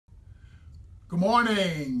Good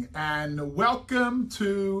morning and welcome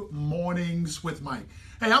to Mornings with Mike.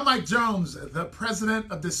 Hey, I'm Mike Jones, the president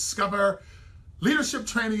of Discover Leadership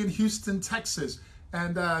Training in Houston, Texas.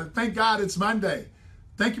 And thank God it's Monday.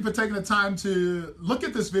 Thank you for taking the time to look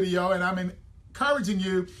at this video. And I'm encouraging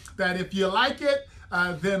you that if you like it,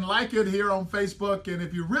 then like it here on Facebook. And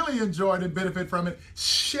if you really enjoyed and benefit from it,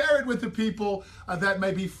 share it with the people that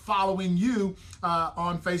may be following you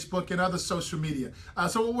on Facebook and other social media.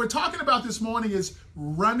 So what we're talking about this morning is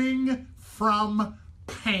running from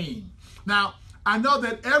pain. Now, I know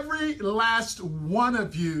that every last one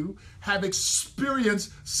of you have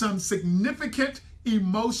experienced some significant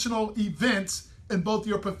emotional events in both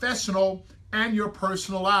your professional and your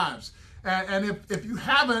personal lives. And if you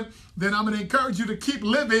haven't, then I'm going to encourage you to keep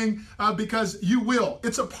living because you will.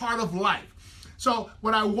 It's a part of life. So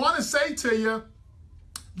what I want to say to you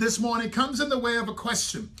this morning comes in the way of a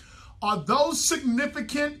question. Are those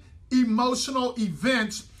significant emotional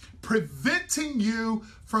events preventing you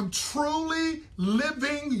from truly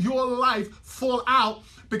living your life full out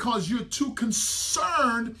because you're too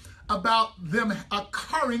concerned about them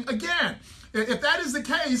occurring again? If that is the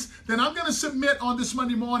case, then I'm going to submit on this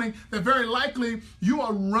Monday morning that very likely you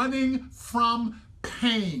are running from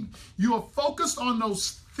pain. You are focused on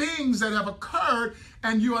those things that have occurred,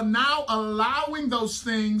 and you are now allowing those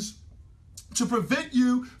things to prevent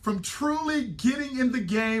you from truly getting in the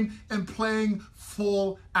game and playing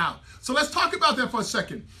full out. So let's talk about that for a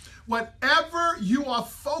second. Whatever you are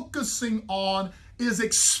focusing on is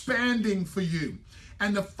expanding for you.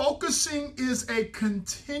 And the focusing is a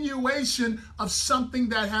continuation of something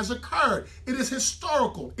that has occurred. It is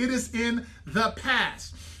historical. It is in the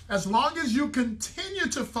past. As long as you continue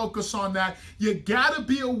to focus on that, you got to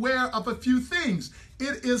be aware of a few things.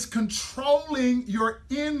 It is controlling your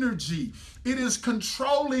energy. It is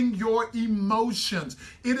controlling your emotions.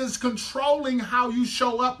 It is controlling how you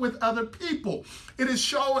show up with other people. It is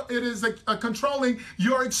controlling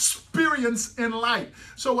your experience in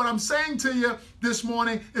life. So what I'm saying to you this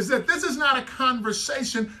morning is that this is not a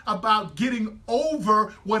conversation about getting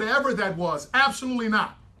over whatever that was. Absolutely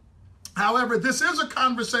not. However, this is a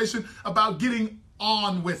conversation about getting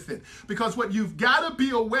on with it. Because what you've got to be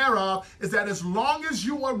aware of is that as long as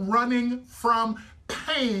you are running from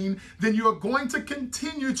pain, then you are going to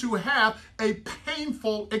continue to have a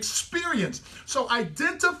painful experience. So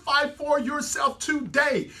identify for yourself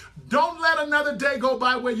today. Don't let another day go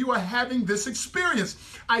by where you are having this experience.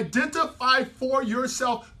 Identify for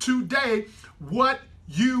yourself today what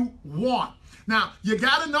you want. Now, you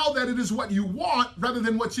got to know that it is what you want rather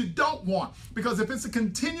than what you don't want. Because if it's a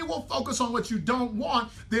continual focus on what you don't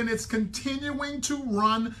want, then it's continuing to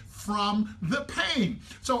run from the pain.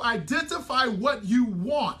 So identify what you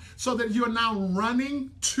want so that you're now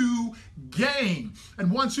running to gain.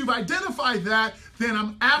 And once you've identified that, then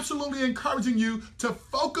I'm absolutely encouraging you to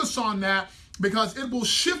focus on that, because it will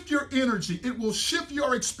shift your energy. It will shift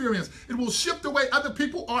your experience. It will shift the way other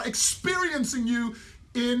people are experiencing you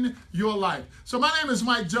in your life. So my name is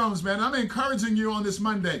Mike Jones, man. I'm encouraging you on this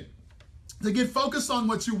Monday to get focused on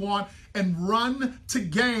what you want and run to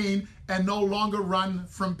gain and no longer run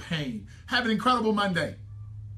from pain. Have an incredible Monday.